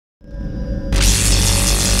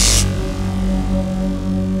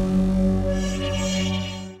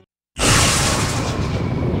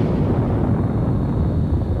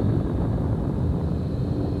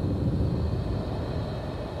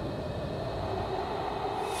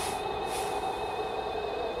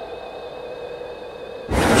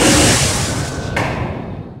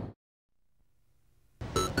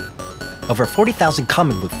Over 40,000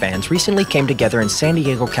 comic book fans recently came together in San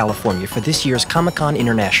Diego, California for this year's Comic-Con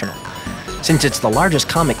International. Since it's the largest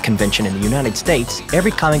comic convention in the United States,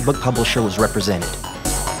 every comic book publisher was represented.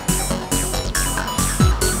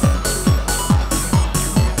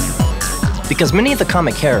 Because many of the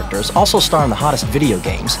comic characters also star in the hottest video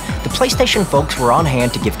games, the PlayStation folks were on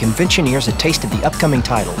hand to give conventioneers a taste of the upcoming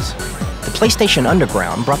titles. The PlayStation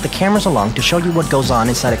Underground brought the cameras along to show you what goes on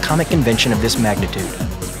inside a comic convention of this magnitude.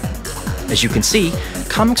 As you can see,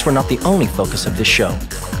 comics were not the only focus of this show.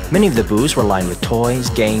 Many of the booths were lined with toys,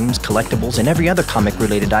 games, collectibles, and every other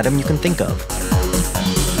comic-related item you can think of.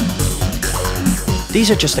 These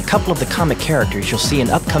are just a couple of the comic characters you'll see in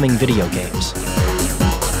upcoming video games.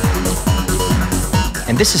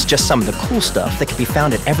 And this is just some of the cool stuff that can be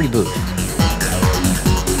found at every booth.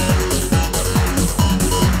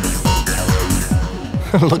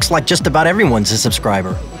 Looks like just about everyone's a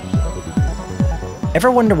subscriber. Ever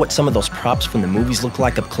wonder what some of those props from the movies look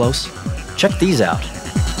like up close? Check these out.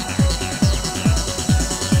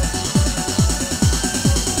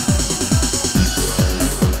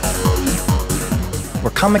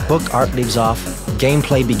 Where comic book art leaves off,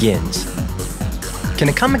 gameplay begins. Can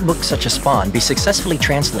a comic book such as Spawn be successfully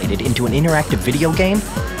translated into an interactive video game?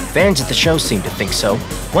 Fans at the show seem to think so,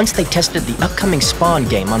 once they tested the upcoming Spawn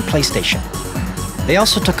game on PlayStation. They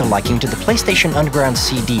also took a liking to the PlayStation Underground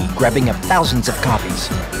CD, grabbing up thousands of copies,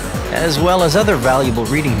 as well as other valuable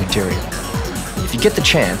reading material. If you get the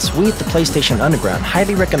chance, we at the PlayStation Underground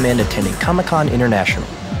highly recommend attending Comic-Con International.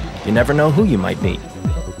 You never know who you might meet.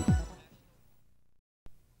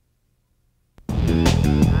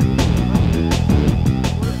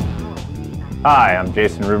 Hi, I'm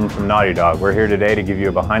Jason Rubin from Naughty Dog. We're here today to give you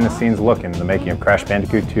a behind-the-scenes look into the making of Crash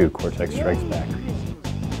Bandicoot 2: Cortex Strikes Back.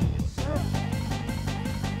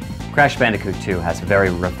 Crash Bandicoot 2 has a very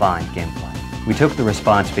refined gameplay. We took the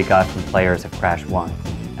response we got from players of Crash 1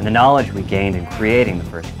 and the knowledge we gained in creating the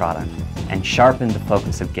first product and sharpened the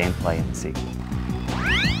focus of gameplay in the sequel.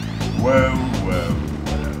 Well.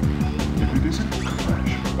 If it isn't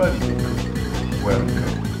Crash Bandicoot,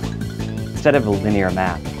 welcome. Instead of a linear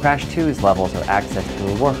map, Crash 2's levels are accessed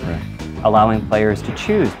through a workroom, allowing players to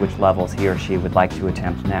choose which levels he or she would like to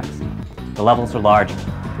attempt next. The levels are larger,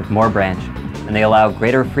 with more branches, and they allow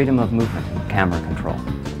greater freedom of movement and camera control.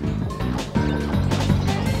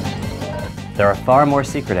 There are far more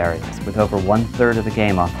secret areas, with over 1/3 of the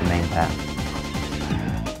game off the main path.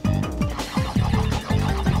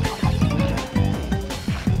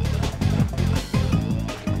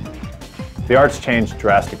 The art's changed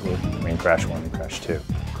drastically between Crash 1 and Crash 2.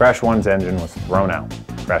 Crash 1's engine was thrown out.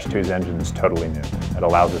 Crash 2's engine is totally new. It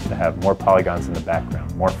allows us to have more polygons in the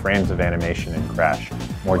background, more frames of animation in Crash,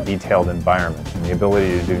 more detailed environments, and the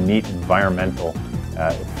ability to do neat environmental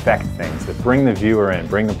effect things that bring the viewer in,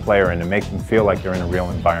 bring the player in, to make them feel like they're in a real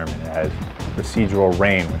environment. It has procedural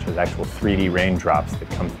rain, which is actual 3D raindrops that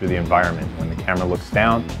come through the environment. When the camera looks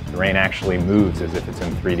down, the rain actually moves as if it's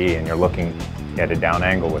in 3D, and you're looking at a down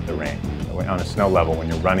angle with the rain. On a snow level, when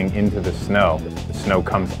you're running into the snow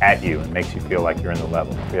comes at you and makes you feel like you're in the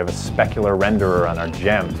level. We have a specular renderer on our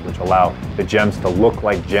gems, which allow the gems to look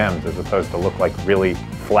like gems as opposed to look like really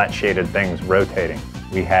flat shaded things rotating.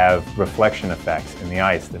 We have reflection effects in the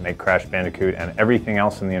ice that make Crash Bandicoot and everything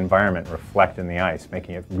else in the environment reflect in the ice,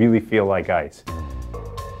 making it really feel like ice.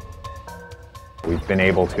 We've been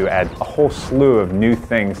able to add a whole slew of new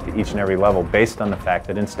things to each and every level based on the fact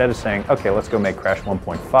that instead of saying, okay, let's go make Crash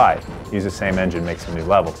 1.5, use the same engine, make some new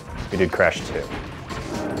levels, we did Crash 2.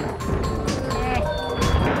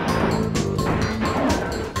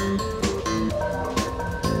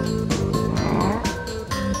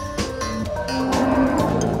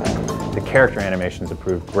 Character animations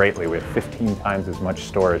improved greatly. We have 15 times as much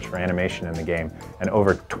storage for animation in the game and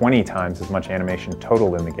over 20 times as much animation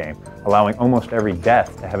total in the game, allowing almost every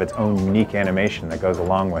death to have its own unique animation that goes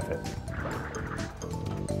along with it.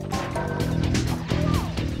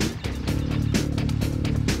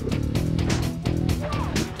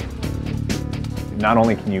 Not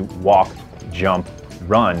only can you walk, jump,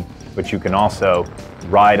 run, but you can also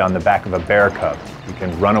ride on the back of a bear cub. You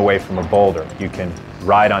can run away from a boulder. You can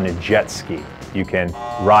ride on a jet ski. You can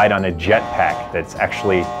ride on a jetpack that's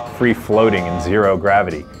actually free floating in zero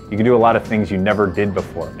gravity. You can do a lot of things you never did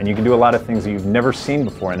before, and you can do a lot of things that you've never seen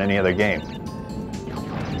before in any other game.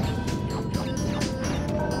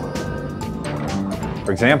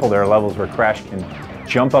 For example, there are levels where Crash can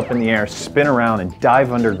jump up in the air, spin around, and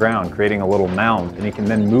dive underground, creating a little mound, and he can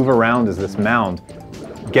then move around as this mound,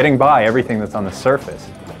 getting by everything that's on the surface,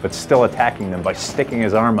 but still attacking them by sticking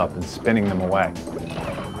his arm up and spinning them away.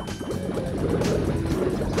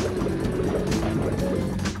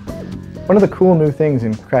 One of the cool new things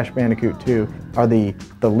in Crash Bandicoot 2 are the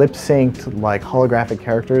lip-synced, like, holographic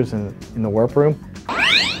characters in the warp room.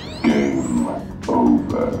 Game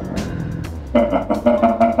over.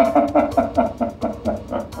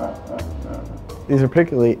 These are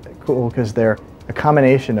particularly cool because they're a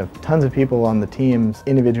combination of tons of people on the team's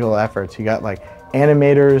individual efforts. You got like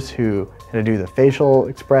animators who had to do the facial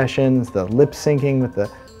expressions, the lip syncing with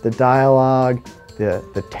the dialogue,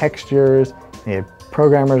 the textures. You had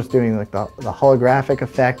programmers doing like the holographic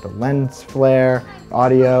effect, the lens flare,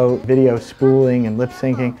 audio, video spooling, and lip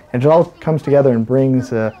syncing. And it all comes together and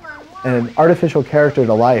brings an artificial character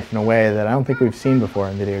to life in a way that I don't think we've seen before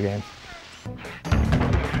in video games.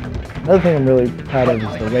 Another thing I'm really proud of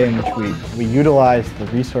is the way in which we utilize the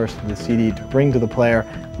resource of the CD to bring to the player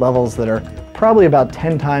levels that are probably about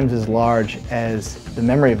 10 times as large as the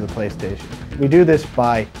memory of the PlayStation. We do this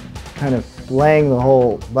by kind of laying the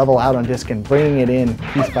whole level out on disk and bringing it in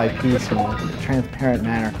piece by piece in a transparent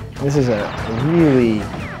manner. This is a really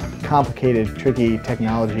complicated, tricky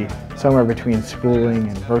technology, somewhere between spooling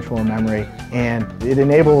and virtual memory, and it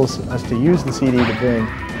enables us to use the CD to bring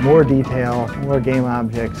more detail, more game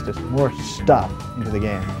objects, just more stuff into the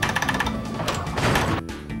game.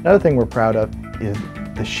 Another thing we're proud of is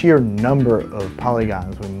the sheer number of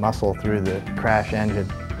polygons we muscle through the Crash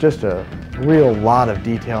engine. Just a real lot of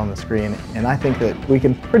detail on the screen, and I think that we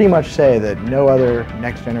can pretty much say that no other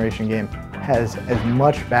next generation game has as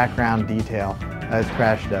much background detail as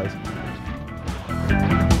Crash does.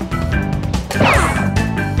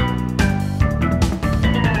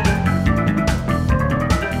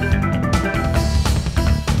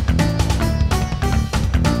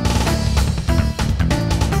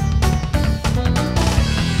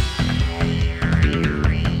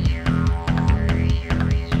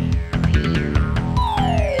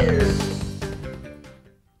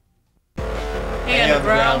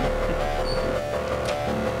 Underground.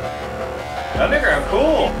 Underground,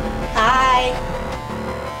 cool. Hi.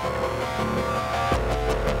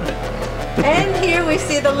 And here we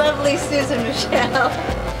see the lovely Susan Michelle.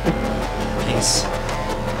 Peace.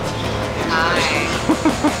 Hi.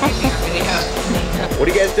 What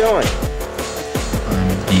are you guys doing?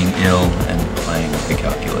 I'm being ill and playing the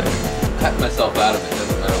calculator. Cut myself out of it,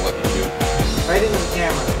 doesn't matter what you do. Right into the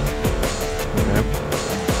camera.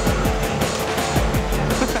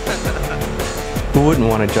 Who wouldn't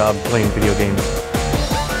want a job playing video games?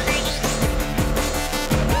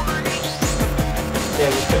 Yeah,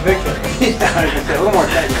 with conviction. Yeah, I was gonna say, a little more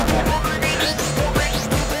tight on that.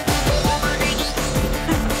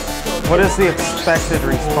 What is the expected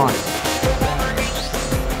response?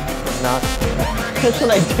 Not. That's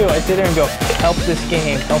what I do. I sit there and go, help this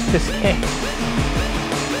game, help this game.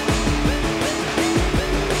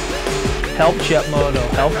 Help Jetmoto,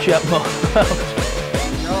 help Jetmoto.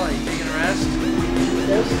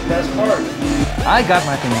 That's hard. I got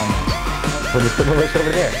my thing on this. We'll just put the list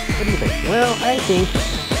over there. What do you think? Well, I think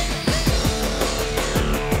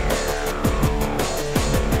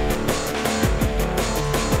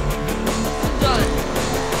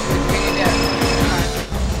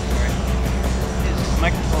his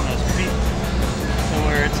microphone has feet to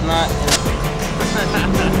where it's not.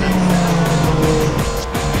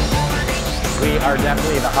 We are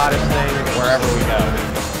definitely the hottest thing wherever we go.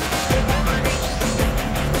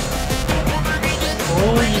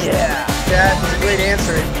 Oh yeah, that's a great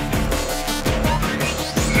answer.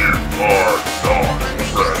 You are not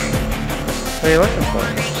ready. What are you looking for?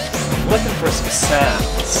 I'm looking for some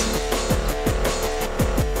sounds.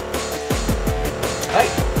 Hi.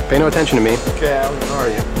 Pay no attention to me. Okay, I'll ignore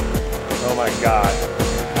you. Oh my god.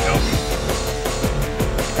 Help me.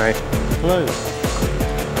 Alright. Hello.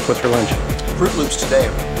 What's for lunch? Fruit Loops today.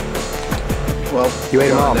 Well, you ate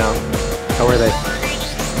them all now. How were they?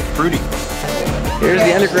 Fruity. Here's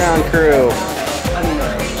the underground crew.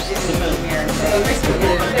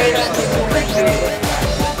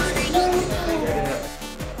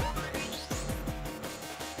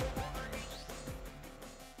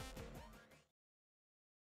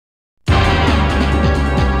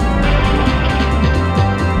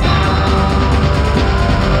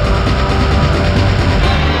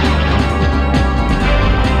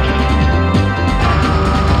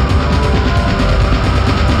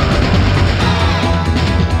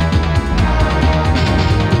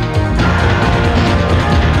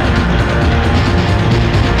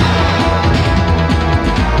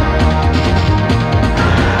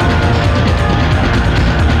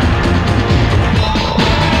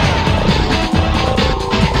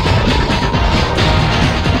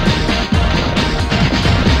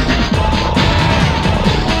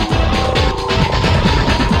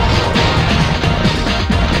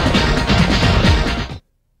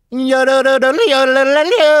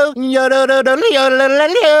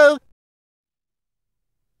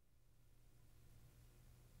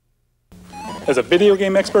 As a video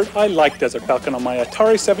game expert, I like Desert Falcon on my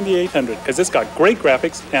Atari 7800 because it's got great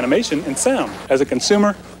graphics, animation, and sound. As a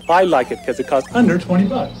consumer, I like it because it costs under 20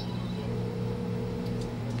 bucks.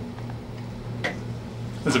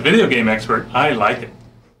 As a video game expert, I like it.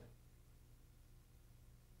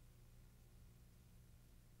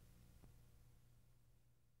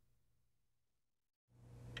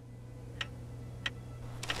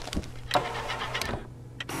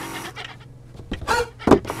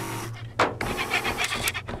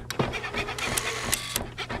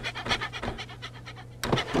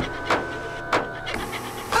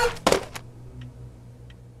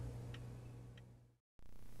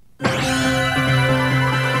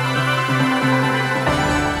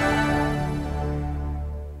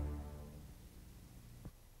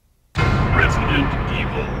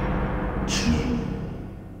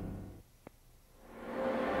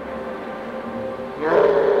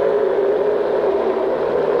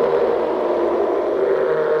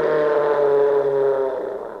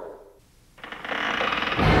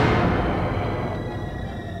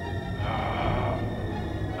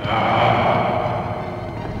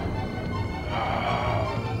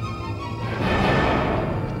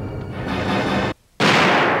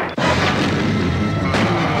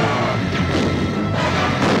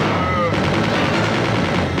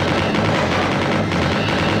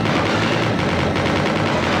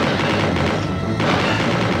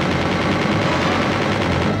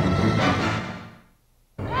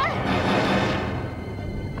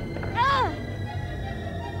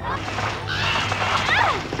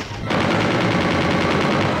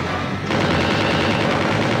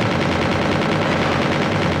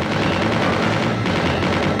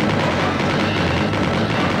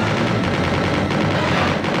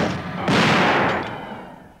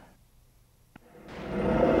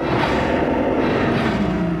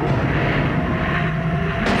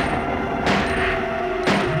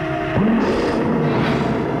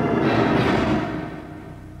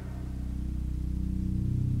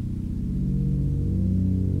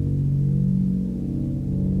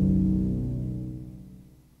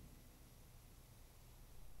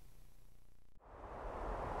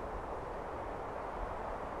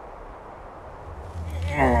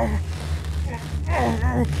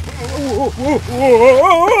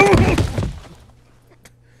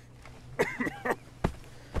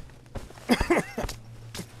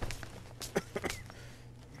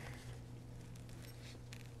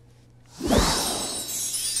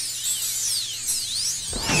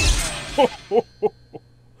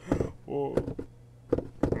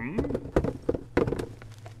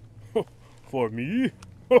 For me?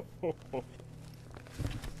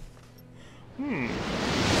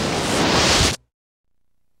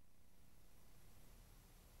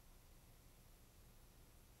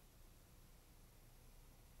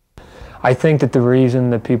 I think that the reason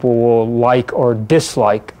that people will like or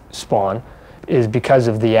dislike Spawn is because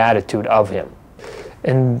of the attitude of him,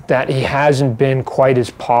 and that he hasn't been quite as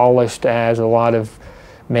polished as a lot of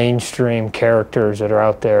mainstream characters that are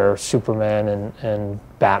out there, Superman and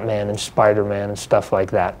Batman and Spider-Man and stuff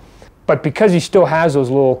like that. But because he still has those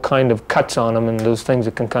little kind of cuts on him and those things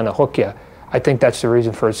that can kind of hook you, I think that's the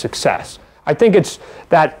reason for his success. I think it's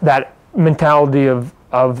that mentality of,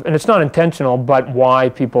 and it's not intentional, but why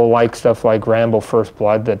people like stuff like Rambo First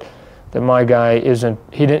Blood, that my guy isn't,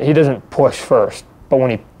 he doesn't push first, but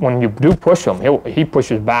when you do push him, he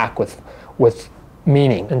pushes back with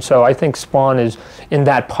meaning. And so I think Spawn is in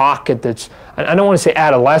that pocket that's, I don't want to say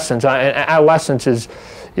adolescence. Adolescence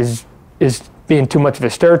is being too much of a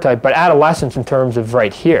stereotype, but adolescence in terms of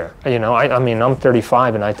right here. You know, I mean, I'm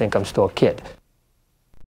 35 and I think I'm still a kid.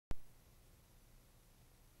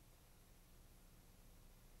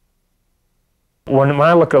 When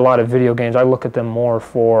I look at a lot of video games, I look at them more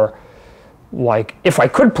for, like, if I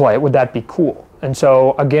could play it, would that be cool? And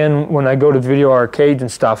so, again, when I go to video arcades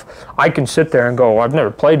and stuff, I can sit there and go, I've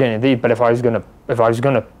never played any of these, but if I was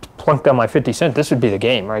gonna plunk down my 50 cents, this would be the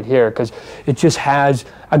game right here, because it just has,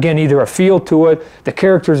 again, either a feel to it, the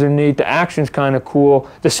characters are neat, the action's kind of cool,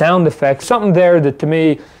 the sound effects, something there that, to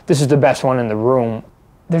me, this is the best one in the room.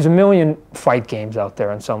 There's a million fight games out there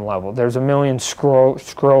on some level. There's a million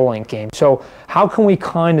scrolling games. So how can we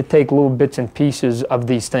kind of take little bits and pieces of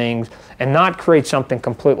these things and not create something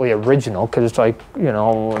completely original? Because it's like, you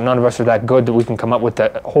know, none of us are that good that we can come up with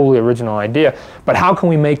that wholly original idea. But how can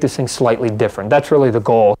we make this thing slightly different? That's really the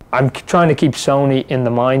goal. I'm trying to keep Sony in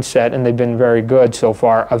the mindset, and they've been very good so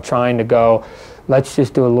far, of trying to go, let's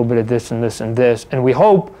just do a little bit of this and this and this. And we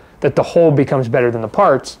hope that the whole becomes better than the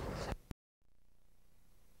parts.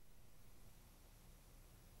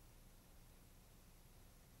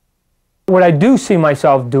 What I do see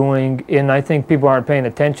myself doing, and I think people aren't paying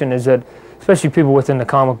attention, is that, especially people within the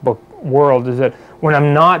comic book world, is that when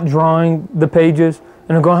I'm not drawing the pages,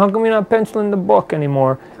 and I'm going, how come you're not penciling the book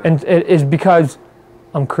anymore? And it is because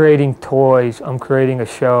I'm creating toys, I'm creating a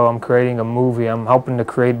show, I'm creating a movie, I'm helping to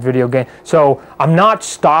create video games. So I'm not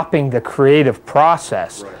stopping the creative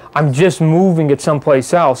process. Right. I'm just moving it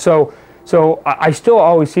someplace else. So I still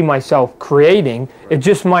always see myself creating. Right. It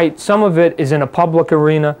just might, some of it is in a public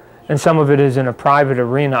arena and some of it is in a private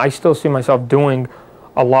arena. I still see myself doing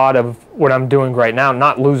a lot of what I'm doing right now,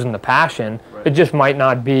 not losing the passion. Right. It just might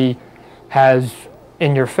not be as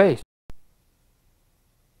in your face.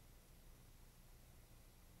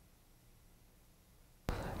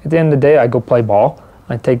 At the end of the day, I go play ball.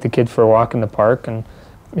 I take the kids for a walk in the park and,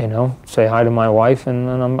 you know, say hi to my wife, and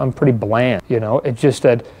I'm pretty bland, you know. It's just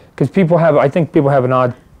that, because people have, I think people have an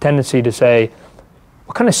odd tendency to say,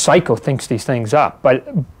 what kind of psycho thinks these things up?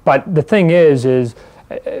 But the thing is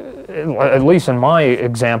at least in my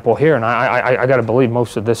example here, and I got to believe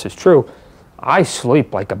most of this is true, I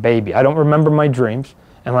sleep like a baby. I don't remember my dreams,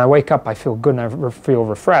 and when I wake up, I feel good and I feel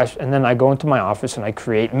refreshed, and then I go into my office and I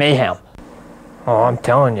create mayhem. Oh, I'm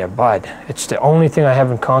telling you, bud, it's the only thing I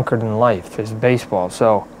haven't conquered in life is baseball.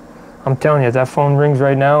 So I'm telling you, if that phone rings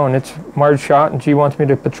right now and it's Marge shot and she wants me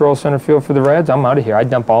to patrol center field for the Reds, I'm out of here. I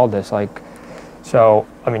dump all this. So,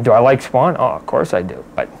 I mean, do I like Spawn? Oh, of course I do.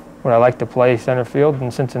 But would I like to play center field in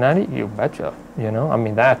Cincinnati? You betcha. You know, I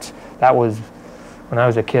mean, that was, when I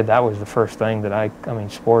was a kid, that was the first thing that I mean,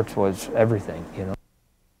 sports was everything, you know.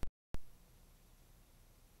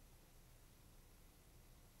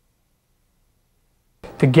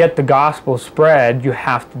 To get the gospel spread, you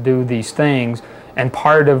have to do these things, and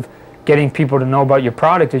part of getting people to know about your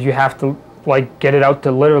product is you have to get it out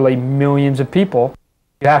to literally millions of people.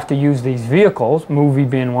 You have to use these vehicles, movie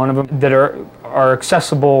being one of them, that are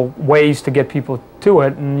accessible ways to get people to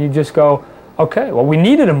it, and you just go, okay, well, we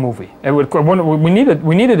needed a movie. We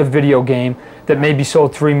needed a video game that maybe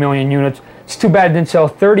sold 3 million units. It's too bad it didn't sell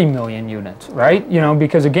 30 million units, right? You know,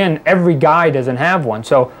 because again, every guy doesn't have one.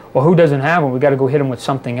 So, well, who doesn't have one? We got to go hit them with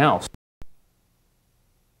something else.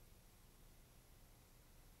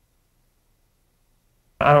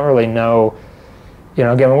 I don't really know, you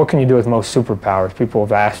know, again, what can you do with most superpowers? People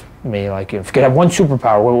have asked me, like, if you could have one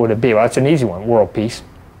superpower, what would it be? Well, that's an easy one, world peace,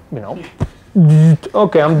 you know.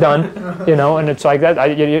 Okay, I'm done, you know, and it's like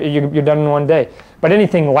that, you're done in one day. But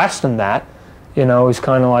anything less than that, you know, is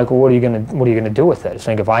kind of like, well, what are you gonna do with it? I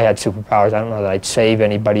think if I had superpowers, I don't know that I'd save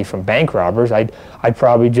anybody from bank robbers. I'd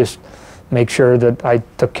probably just make sure that I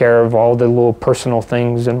took care of all the little personal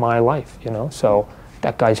things in my life, you know. So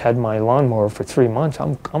that guy's had my lawnmower for 3 months.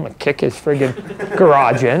 I'm gonna kick his friggin'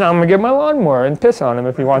 garage in. I'm gonna get my lawnmower and piss on him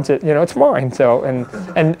if he wants it. You know, it's mine. So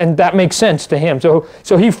and that makes sense to him.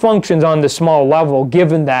 So he functions on the small level,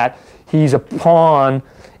 given that he's a pawn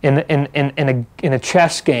in a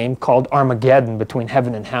chess game called Armageddon between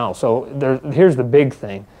heaven and hell. So here's the big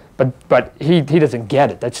thing, but he doesn't get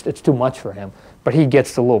it. It's too much for him. But he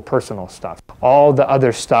gets the little personal stuff. All the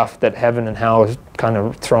other stuff that heaven and hell is kind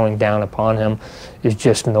of throwing down upon him is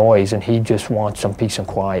just noise, and he just wants some peace and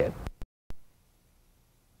quiet.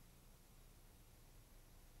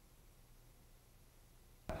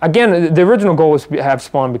 Again, the original goal was to have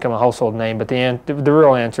Spawn become a household name, but the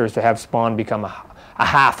real answer is to have Spawn become a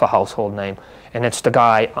half a household name. And it's the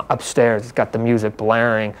guy upstairs that's got the music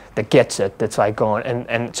blaring that gets it, that's like going,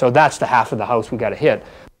 and so that's the half of the house we got to hit.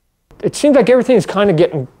 It seems like everything is kind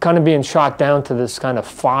of being shot down to this kind of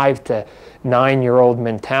 5 to 9-year-old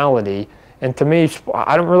mentality. And to me,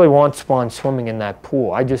 I don't really want Spawn swimming in that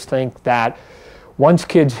pool. I just think that once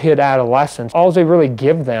kids hit adolescence, all they really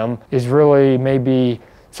give them is really maybe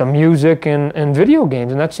some music and video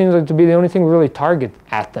games, and that seems like to be the only thing we really target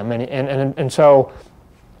at them. And so,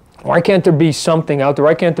 why can't there be something out there?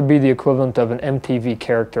 Why can't there be the equivalent of an MTV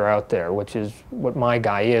character out there, which is what my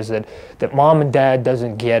guy is, that mom and dad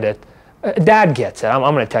doesn't get it. Dad gets it. I'm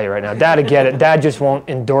going to tell you right now. Dad will get it. Dad just won't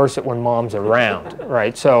endorse it when mom's around,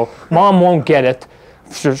 right? So mom won't get it.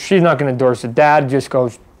 So she's not going to endorse it. Dad just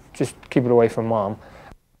goes, just keep it away from mom.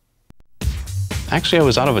 Actually, I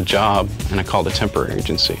was out of a job, and I called a temporary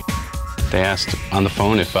agency. They asked on the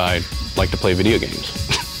phone if I'd like to play video games.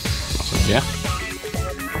 I was like, yeah.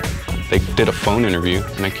 They did a phone interview,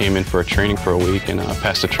 and I came in for a training for a week, and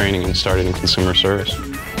passed the training and started in consumer service.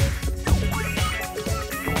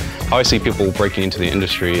 How I see people breaking into the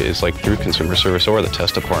industry is like through consumer service or the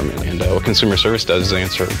test department. And what consumer service does is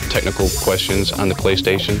answer technical questions on the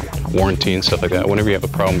PlayStation, warranty and stuff like that. Whenever you have a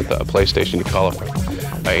problem with the PlayStation, you call up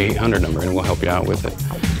our 800 number and we'll help you out with it.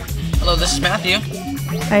 Hello, this is Matthew.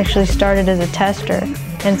 I actually started as a tester.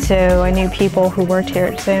 and so I knew people who worked here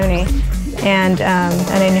at Sony, and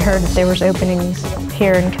I heard that there was openings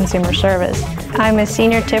here in consumer service. I'm a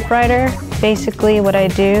senior tip writer. Basically what I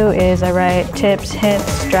do is I write tips,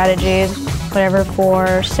 hints, strategies, whatever for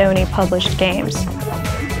Sony published games.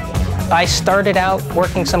 I started out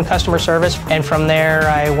working some customer service, and from there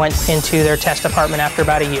I went into their test department after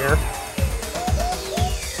about a year.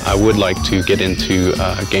 I would like to get into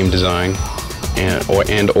game design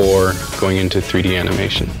or going into 3D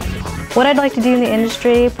animation. What I'd like to do in the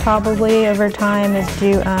industry probably over time is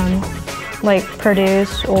do like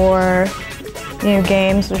produce or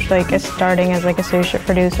games, which like starting as like associate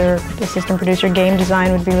producer, assistant producer. Game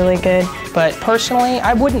design would be really good. But personally,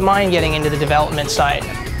 I wouldn't mind getting into the development side.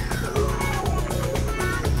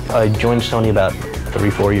 I joined Sony about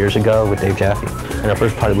 3-4 years ago with Dave Jaffe, and our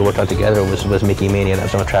first project we worked on together was Mickey Mania. That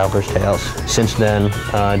was on Traveler's Tales. Since then,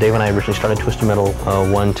 Dave and I originally started Twisted Metal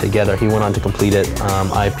 1 together. He went on to complete it.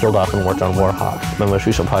 I peeled off and worked on Warhawk. My most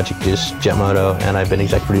recent project is Jetmoto, and I've been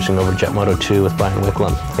exec producing over Jetmoto 2 with Brian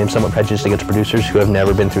Wicklum. I'm somewhat prejudiced against producers who have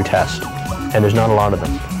never been through test, and there's not a lot of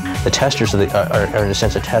them. The testers are in a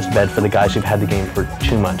sense a test bed for the guys who've had the game for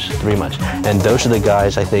 2 months, 3 months. And those are the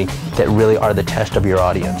guys, I think, that really are the test of your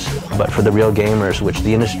audience. But for the real gamers, which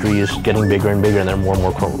the industry is getting bigger and bigger, and there are more and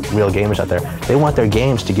more real gamers out there, they want their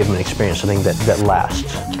games to give them an experience, something that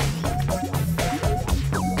lasts.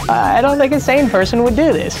 I don't think a sane person would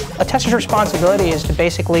do this. A tester's responsibility is to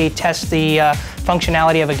basically test the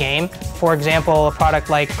functionality of a game. For example, a product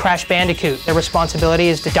like Crash Bandicoot, their responsibility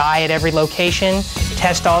is to die at every location,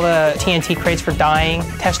 test all the TNT crates for dying,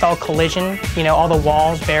 test all collision, all the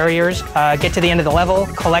walls, barriers, get to the end of the level,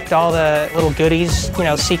 collect all the little goodies,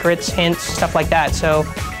 secrets, hints, stuff like that. So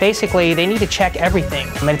basically, they need to check everything.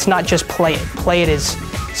 I mean, it's not just play it. Play it is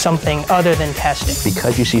something other than testing.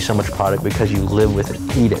 Because you see so much product, because you live with it,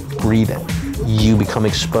 eat it, breathe it, you become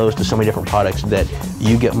exposed to so many different products that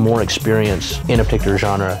you get more experience in a particular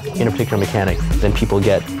genre, in a particular mechanic, than people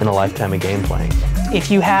get in a lifetime of game playing. If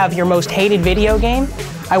you have your most hated video game,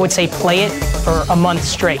 I would say play it for a month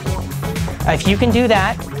straight. If you can do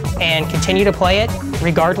that and continue to play it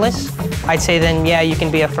regardless, I'd say then, yeah, you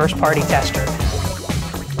can be a first-party tester.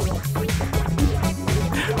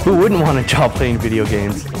 Who wouldn't want a job playing video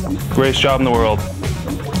games? Greatest job in the world.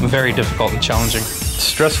 Very difficult and challenging.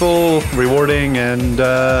 Stressful, rewarding, and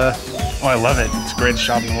I love it. It's the greatest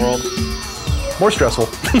job in the world. More stressful.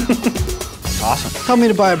 Awesome. Tell me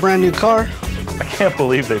to buy a brand new car. I can't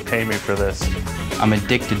believe they pay me for this. I'm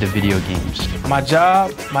addicted to video games. My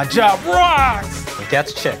job rocks!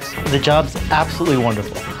 That's chicks. The job's absolutely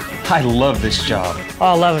wonderful. I love this job. Oh,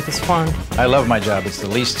 I love it. It's fun. I love my job. It's the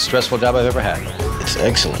least stressful job I've ever had. It's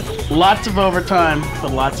excellent. Lots of overtime,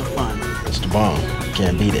 but lots of fun. It's the bomb.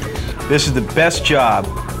 Can't beat it. This is the best job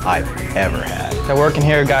I've ever had. So working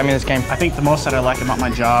here got me this game. I think the most that I like about my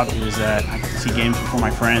job is that I get to see games before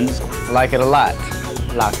my friends. I like it a lot.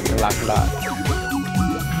 A lot.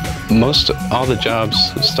 Most all the jobs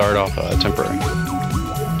start off temporary.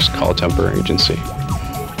 Just call a temporary agency.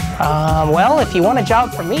 Well, if you want a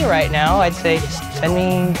job from me right now, I'd say just send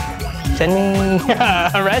me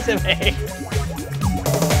a resume.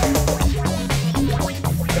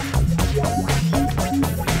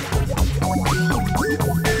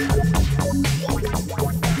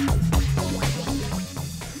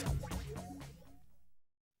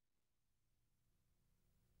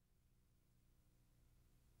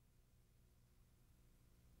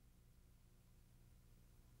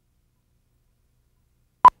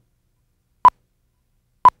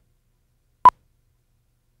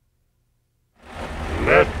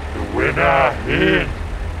 Let the winner in.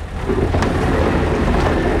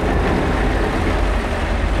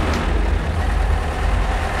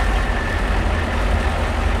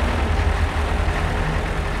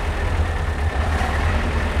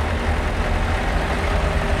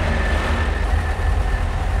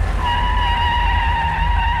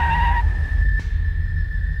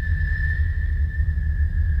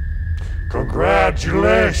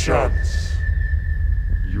 Congratulations!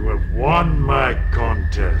 You have won my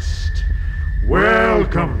contest.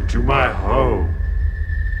 Welcome to my home.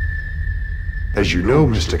 As you know,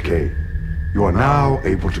 Mr. K, you are now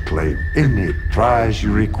able to claim any prize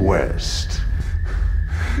you request.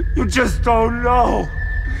 You just don't know.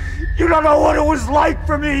 You don't know what it was like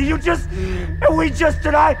for me.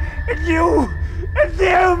 And I, and you, and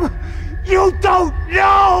them. You don't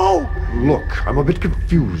know! Look, I'm a bit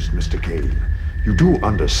confused, Mr. Kane. You do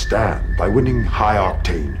understand, by winning High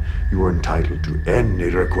Octane, you are entitled to any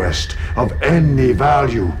request of any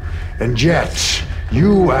value. And yet,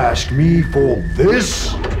 you asked me for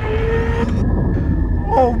this?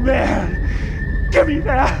 Oh man, Give me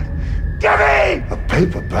that! Give me! A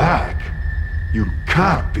paper bag? You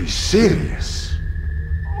can't be serious.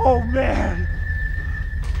 Oh, man.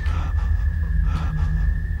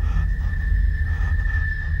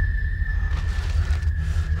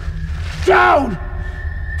 Down!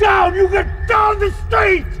 Down! You get down the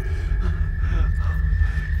street!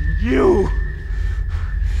 You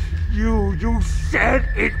said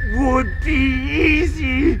it would be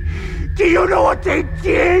easy. Do you know what they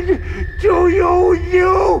did? Do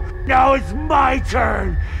you? Now it's my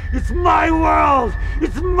turn. It's my world.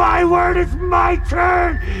 It's my word. It's my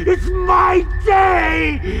turn. It's my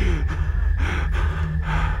day.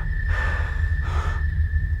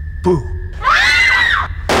 Boo.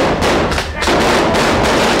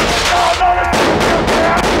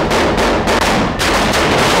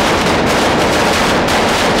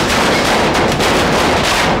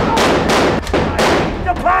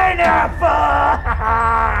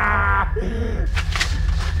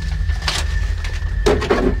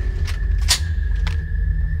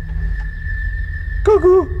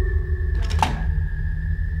 Cuckoo.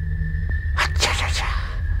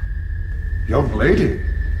 Young lady,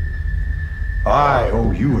 I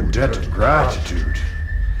owe you a debt of gratitude.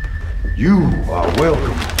 You are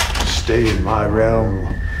welcome to stay in my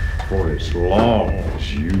realm for as long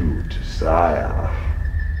as you desire.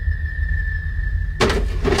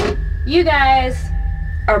 You guys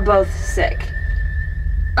are both sick.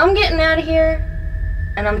 I'm getting out of here,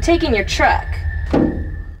 and I'm taking your truck.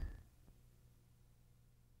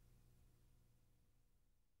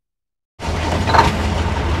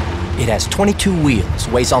 It has 22 wheels,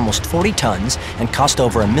 weighs almost 40 tons, and cost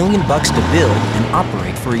over $1 million to build and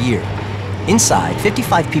operate for a year. Inside,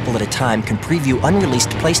 55 people at a time can preview unreleased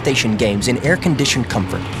PlayStation games in air-conditioned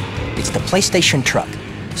comfort. It's the PlayStation Truck.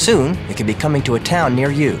 Soon, it could be coming to a town near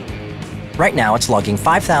you. Right now, it's logging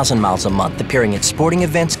 5,000 miles a month, appearing at sporting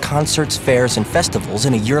events, concerts, fairs, and festivals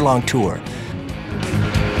in a year-long tour.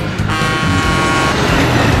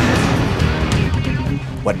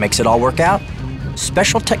 What makes it all work out?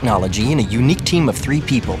 Special technology and a unique team of 3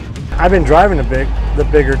 people. I've been driving the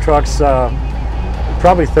bigger trucks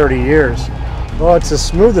probably 30 years. Well, it's the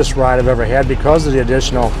smoothest ride I've ever had because of the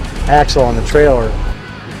additional axle on the trailer.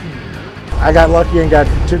 I got lucky and got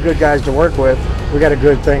 2 good guys to work with. We got a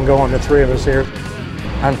good thing going, the 3 of us here.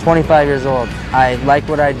 I'm 25 years old. I like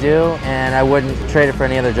what I do, and I wouldn't trade it for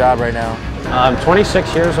any other job right now. I'm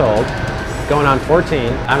 26 years old, going on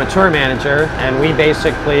 14. I'm a tour manager, and we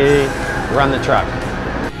basically run the truck.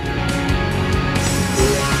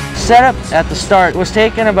 Setup at the start was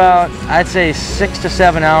taking about, I'd say, 6 to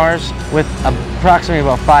 7 hours with approximately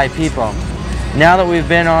about 5 people. Now that we've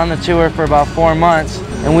been on the tour for about 4 months,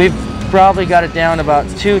 and we've probably got it down to about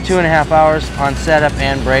 2.5 hours on setup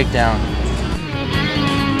and breakdown.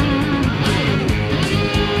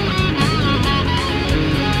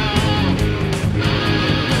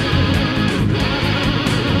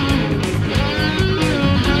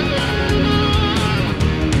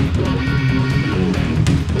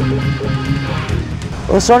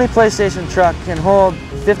 Well, the Sony PlayStation truck can hold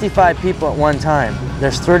 55 people at one time.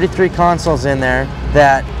 There's 33 consoles in there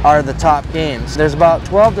that are the top games. There's about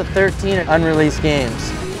 12 to 13 unreleased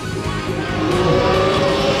games.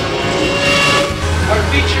 Our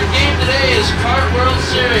featured game today is Kart World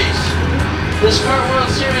Series. This Kart World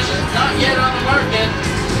Series is not yet on the market.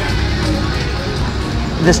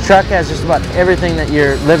 This truck has just about everything that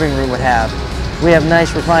your living room would have. We have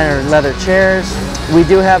nice recliner leather chairs. We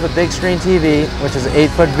do have a big screen TV, which is an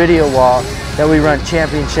 8-foot video wall that we run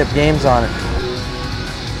championship games on it.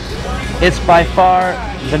 It's by far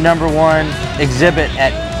the #1 exhibit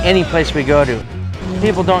at any place we go to.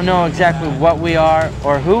 People don't know exactly what we are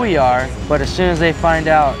or who we are, but as soon as they find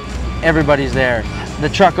out, everybody's there. The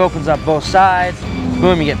truck opens up both sides,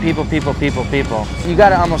 boom, you get people, people, people, people. You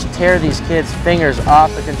gotta almost tear these kids' fingers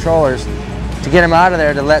off the controllers to get them out of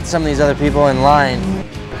there to let some of these other people in line.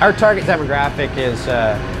 Our target demographic is,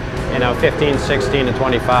 15, 16 to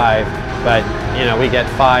 25, but, we get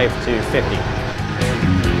 5 to 50.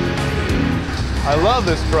 I love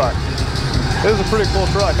this truck. This is a pretty cool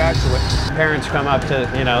truck, actually. Parents come up to,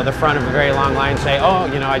 the front of a very long line and say, oh,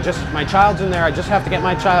 my child's in there, I just have to get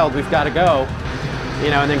my child, we've got to go.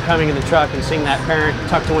 And then coming in the truck and seeing that parent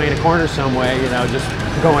tucked away in a corner somewhere, just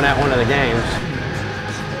going at one of the games.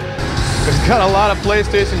 It's got a lot of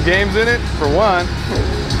PlayStation games in it, for one.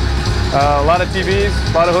 A lot of TVs,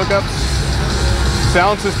 a lot of hookups.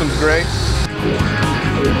 Sound system's great.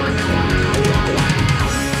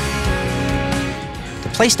 The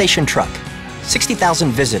PlayStation Truck.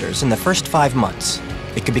 60,000 visitors in the first 5 months.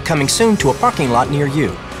 It could be coming soon to a parking lot near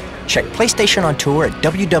you. Check PlayStation on Tour at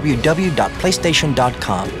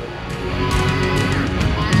www.playstation.com.